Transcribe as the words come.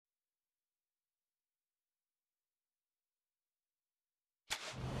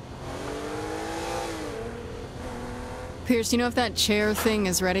Pierce, you know if that chair thing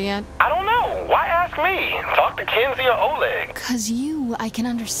is ready yet? I don't know. Why ask me? Talk to Kenzie or Oleg. 'Cause you, I can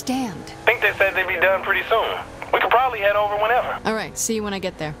understand. Think they said they'd be done pretty soon. We could probably head over whenever. Alright, see you when I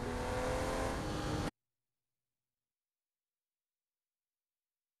get there.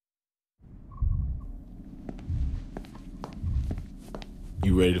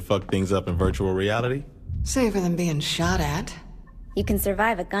 You ready to fuck things up in virtual reality? Safer than being shot at. You can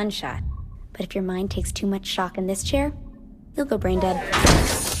survive a gunshot, but if your mind takes too much shock in this chair, you'll go brain dead.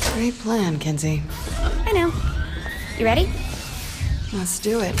 Great plan, Kenzie. I know. You ready? Let's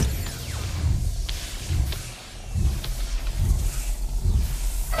do it.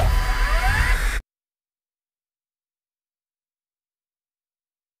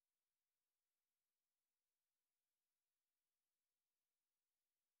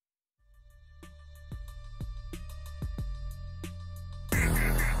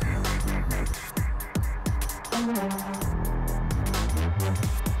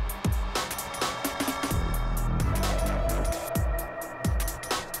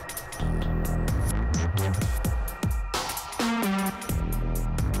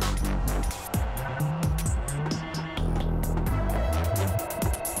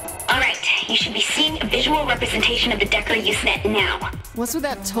 You should be seeing a visual representation of the Decker Usenet now. What's with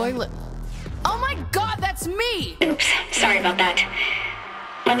that toilet? Oh my god, that's me! Oops, sorry about that.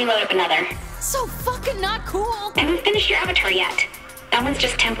 Let me load up another. So fucking not cool! I haven't finished your avatar yet. That one's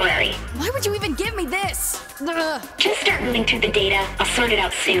just temporary. Why would you even give me this? Ugh. Just start moving through the data. I'll sort it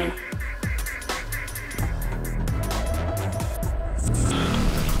out soon.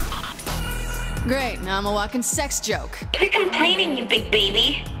 Great, now I'm a walking sex joke. Quit complaining, you big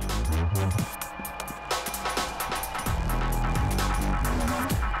baby.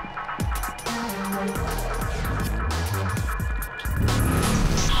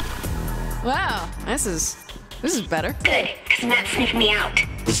 Wow, this is better. Good, because Matt sniffed me out.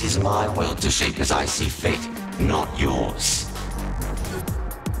 This is my world to shape as I see fit, not yours.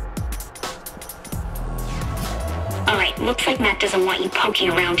 Alright, looks like Matt doesn't want you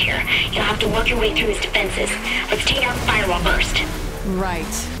poking around here. You'll have to work your way through his defenses. Let's take out the firewall first.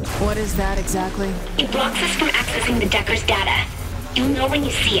 Right. What is that exactly? It blocks us from accessing the Decker's data. You'll know when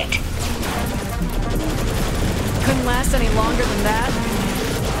you see it. Couldn't last any longer than that.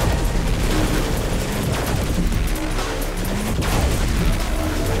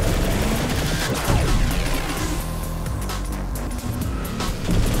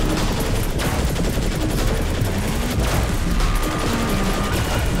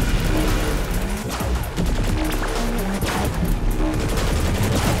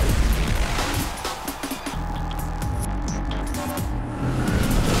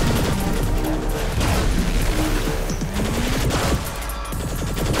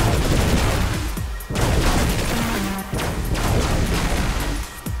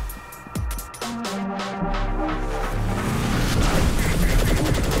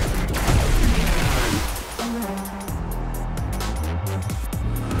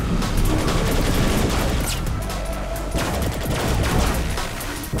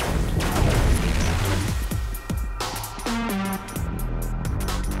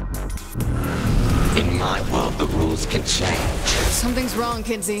 In my world, the rules can change. Something's wrong,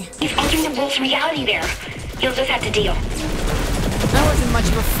 Kinsey. He's altering the rules of reality there. You'll just have to deal. That wasn't much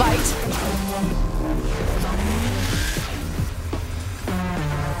of a fight.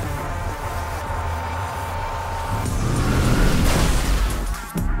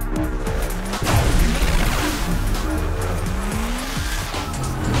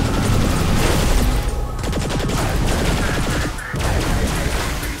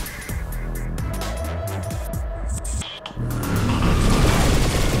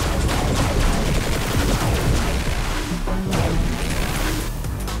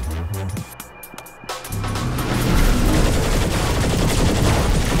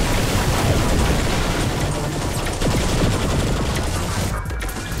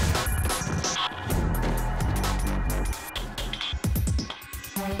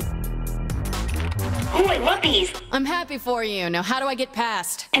 Oh, I love these. I'm happy for you. Now how do I get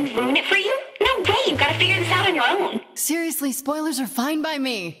past? And ruin it for you? No way, you've got to figure this out on your own. Seriously, spoilers are fine by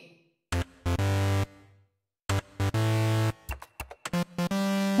me.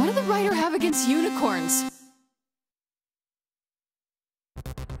 What did the writer have against unicorns?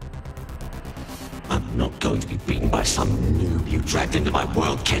 I'm not going to be beaten by some noob you dragged into my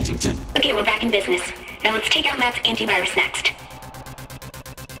world, Kensington. Okay, we're back in business. Now let's take out Matt's antivirus next.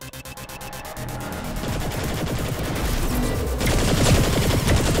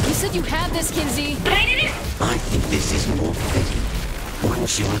 You said you had this, Kinsey. But I didn't. I think this is more fitting.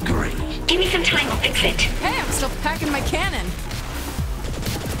 Wouldn't you agree? Give me some time, I'll fix it. Hey, I'm still packing my cannon.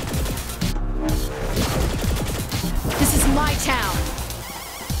 This is my town.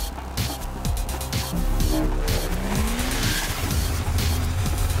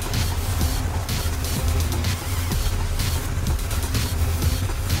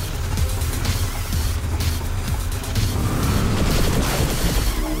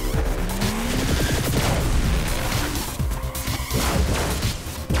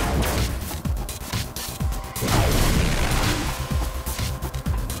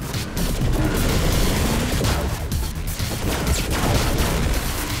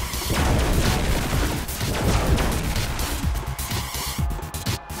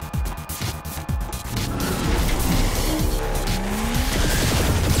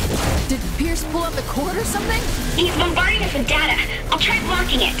 Pull up the cord or something? He's bombarding us with data. I'll try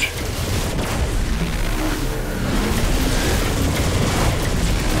blocking it.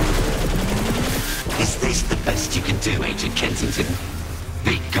 Is this the best you can do, Agent Kensington?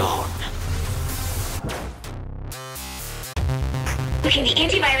 Be gone. Okay, the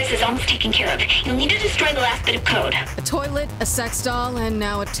antivirus is almost taken care of. You'll need to destroy the last bit of code. A toilet, a sex doll, and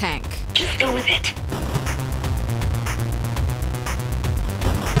now a tank. Just go with it.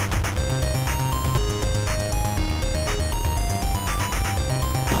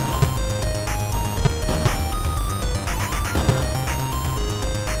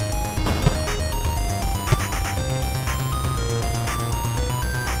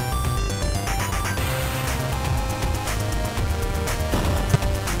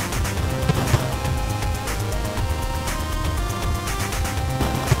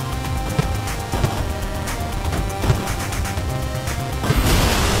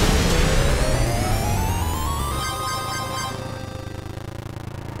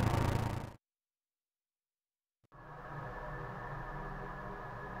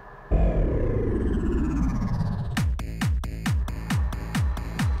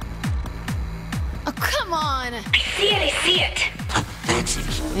 Come on! I see it.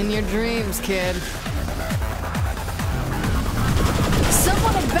 Pathetic. In your dreams, kid.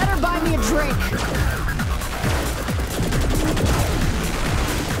 Someone had better buy me a drink.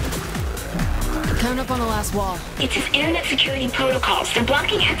 Coming up on the last wall. It's his internet security protocols. They're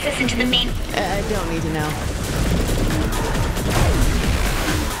blocking access into the main... I don't need to know.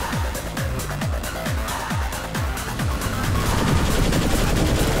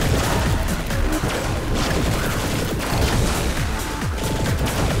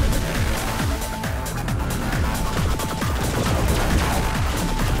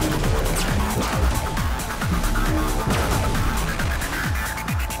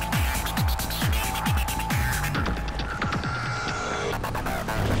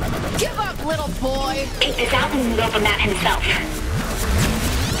 Give up, little boy! Take this out and move over Matt himself.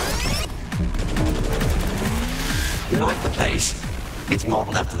 You like the place? It's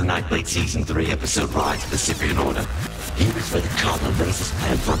modeled after the Nightblade Season 3 episode Rise of the Cyprian Order. Here's where the Cardinal races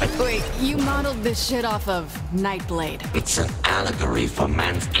plan for it. Wait, you modeled this shit off of Nightblade. It's an allegory for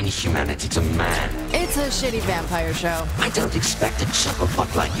man's inhumanity to man. It's a shitty vampire show. I don't expect a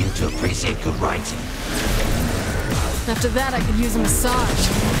chucklefuck like you to appreciate good writing. After that, I could use a massage.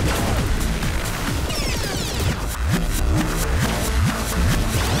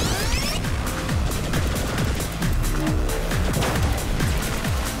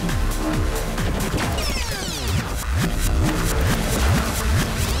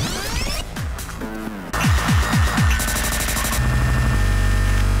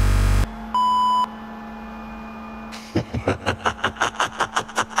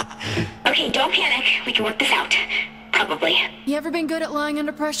 Okay, don't panic. We can work this out. Probably. You ever been good at lying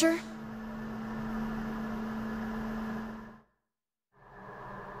under pressure?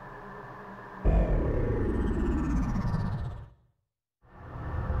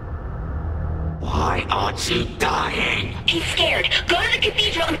 Why aren't you dying? He's scared. Go to the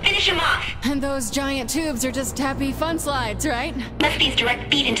cathedral and finish him off. And those giant tubes are just happy fun slides, right? Must be his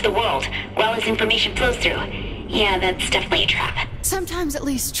direct feed into the world, where all his information flows through. Yeah, that's definitely a trap. Sometimes at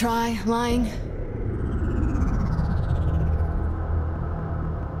least try lying.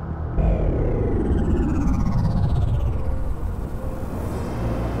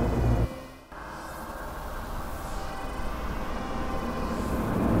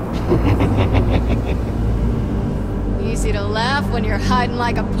 Easy to laugh when you're hiding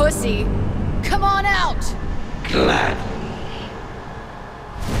like a pussy. Come on out! Glad.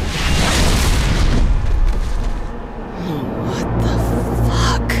 What the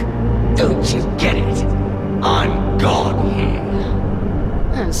fuck? Don't you get it? I'm God here.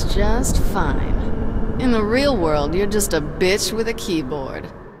 That's just fine. In the real world, you're just a bitch with a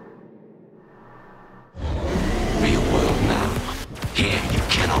keyboard. Real world now. Here, you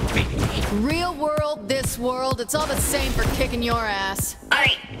cannot beat me. Real world, this world, it's all the same for kicking your ass.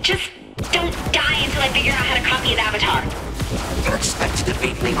 Alright, just don't die until I figure out how to copy his avatar. You expected to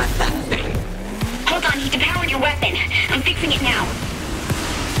beat me with that thing? Hold on, he depowered your weapon. I'm fixing it now.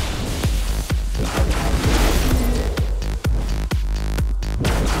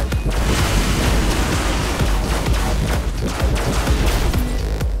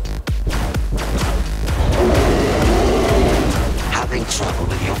 Having trouble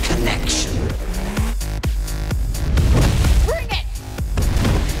with your connection. Bring it!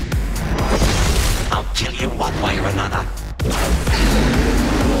 I'll kill you one way or another.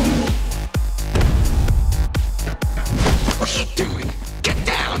 What are you doing? Get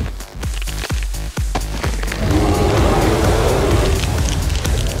down!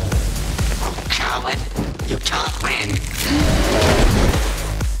 Oh, coward! You can't win!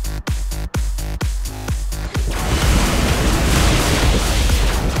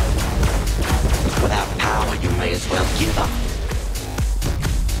 Without power, you may as well give up.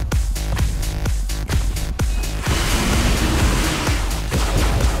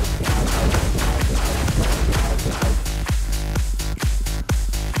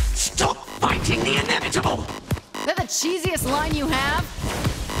 Stop fighting the inevitable! That the cheesiest line you have?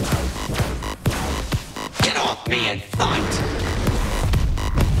 Get off me and fight!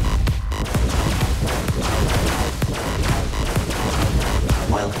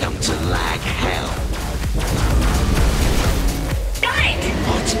 Welcome to lag hell. Got it!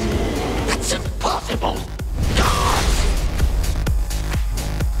 What? That's impossible! God!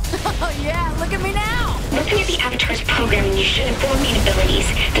 Oh yeah, look at me now! Looking at the Avatar's programming, you should have 4 main abilities.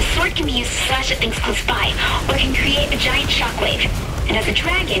 The sword can be used to slash at things close by, or it can create a giant shockwave. And as a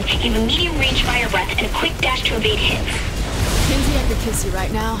dragon, you have a medium range fire breath and a quick dash to evade hits. Kinsey, I could kiss you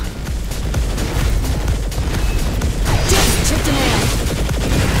right now. Just chipped a nail.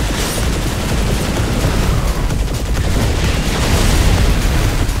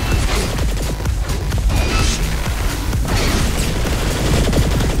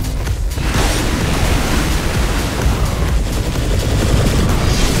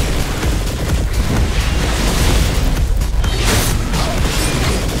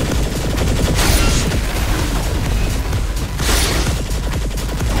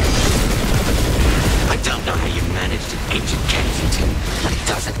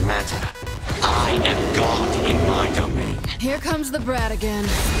 Here comes the brat again.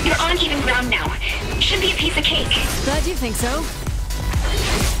 You're on even ground now. Should be a piece of cake. Glad you think so.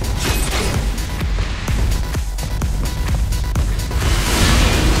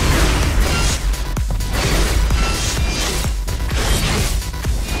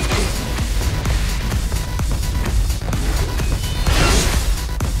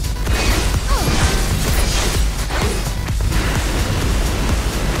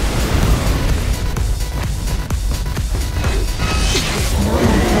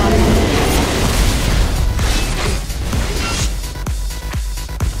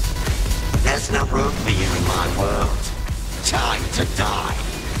 There's no room for you in my world. Time to die.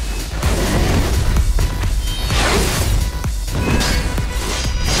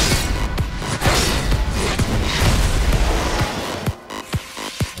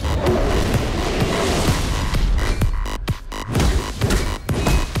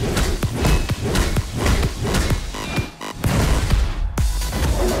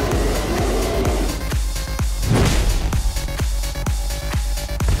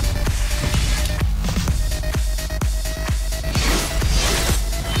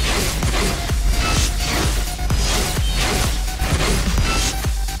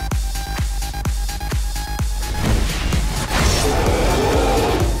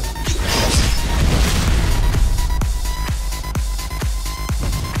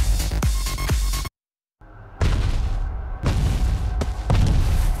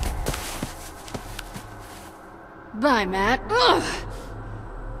 Bye, Matt. Ugh.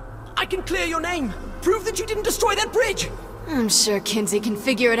 I can clear your name. Prove that you didn't destroy that bridge. I'm sure Kinsey can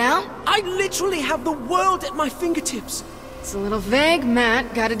figure it out. I literally have the world at my fingertips. It's a little vague,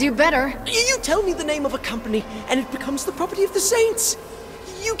 Matt. Gotta do better. You tell me the name of a company, and it becomes the property of the Saints.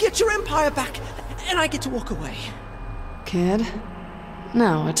 You get your empire back, and I get to walk away. Kid?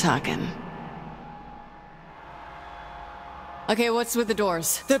 Now we're talking. Okay, what's with the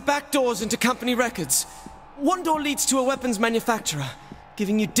doors? They're back doors into company records. One door leads to a weapons manufacturer,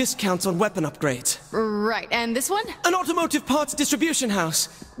 giving you discounts on weapon upgrades. Right, and this one? An automotive parts distribution house.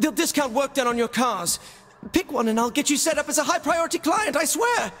 They'll discount work done on your cars. Pick one and I'll get you set up as a high-priority client, I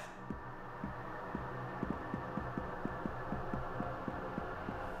swear!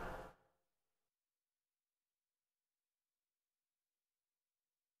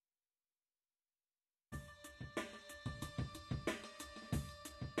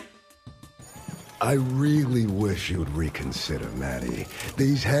 I really wish you'd reconsider, Maddie.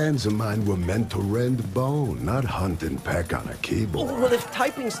 These hands of mine were meant to rend bone, not hunt and peck on a keyboard. Oh, well, if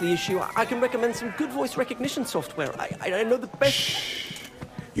typing's the issue, I can recommend some good voice recognition software. I know the best... Shh.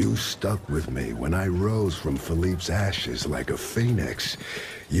 You stuck with me when I rose from Philippe's ashes like a phoenix.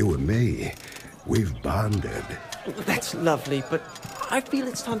 You and me, we've bonded. That's lovely, but I feel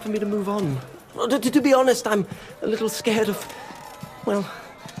it's time for me to move on. To be honest, I'm a little scared of, well,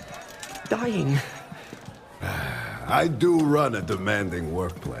 dying. I do run a demanding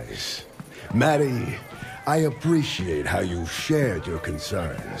workplace. Maddie, I appreciate how you shared your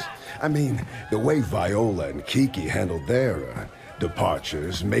concerns. I mean, the way Viola and Kiki handled their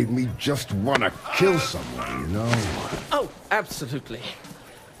departures made me just want to kill someone, you know? Oh, absolutely.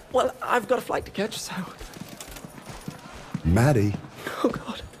 Well, I've got a flight to catch, so... Maddie. Oh,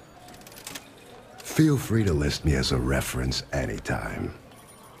 God. Feel free to list me as a reference anytime.